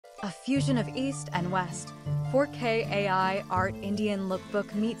A fusion of East and West, 4K AI art Indian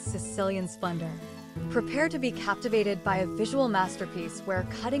lookbook meets Sicilian splendor. Prepare to be captivated by a visual masterpiece where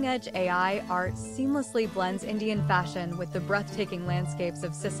cutting-edge AI art seamlessly blends Indian fashion with the breathtaking landscapes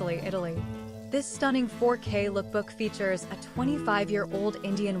of Sicily, Italy. This stunning 4K lookbook features a 25-year-old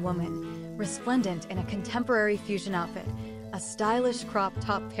Indian woman, resplendent in a contemporary fusion outfit, a stylish crop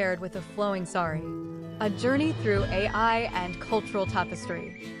top paired with a flowing sari. A journey through AI and cultural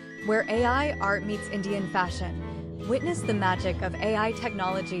tapestry, where AI art meets Indian fashion. Witness the magic of AI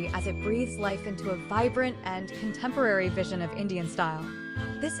technology as it breathes life into a vibrant and contemporary vision of Indian style.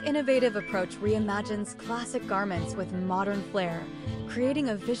 This innovative approach reimagines classic garments with modern flair, creating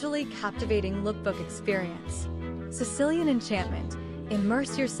a visually captivating lookbook experience. Sicilian enchantment.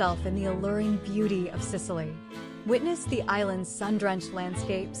 Immerse yourself in the alluring beauty of Sicily. Witness the island's sun-drenched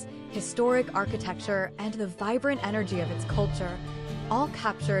landscapes, historic architecture, and the vibrant energy of its culture, all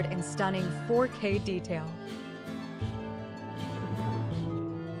captured in stunning 4K detail.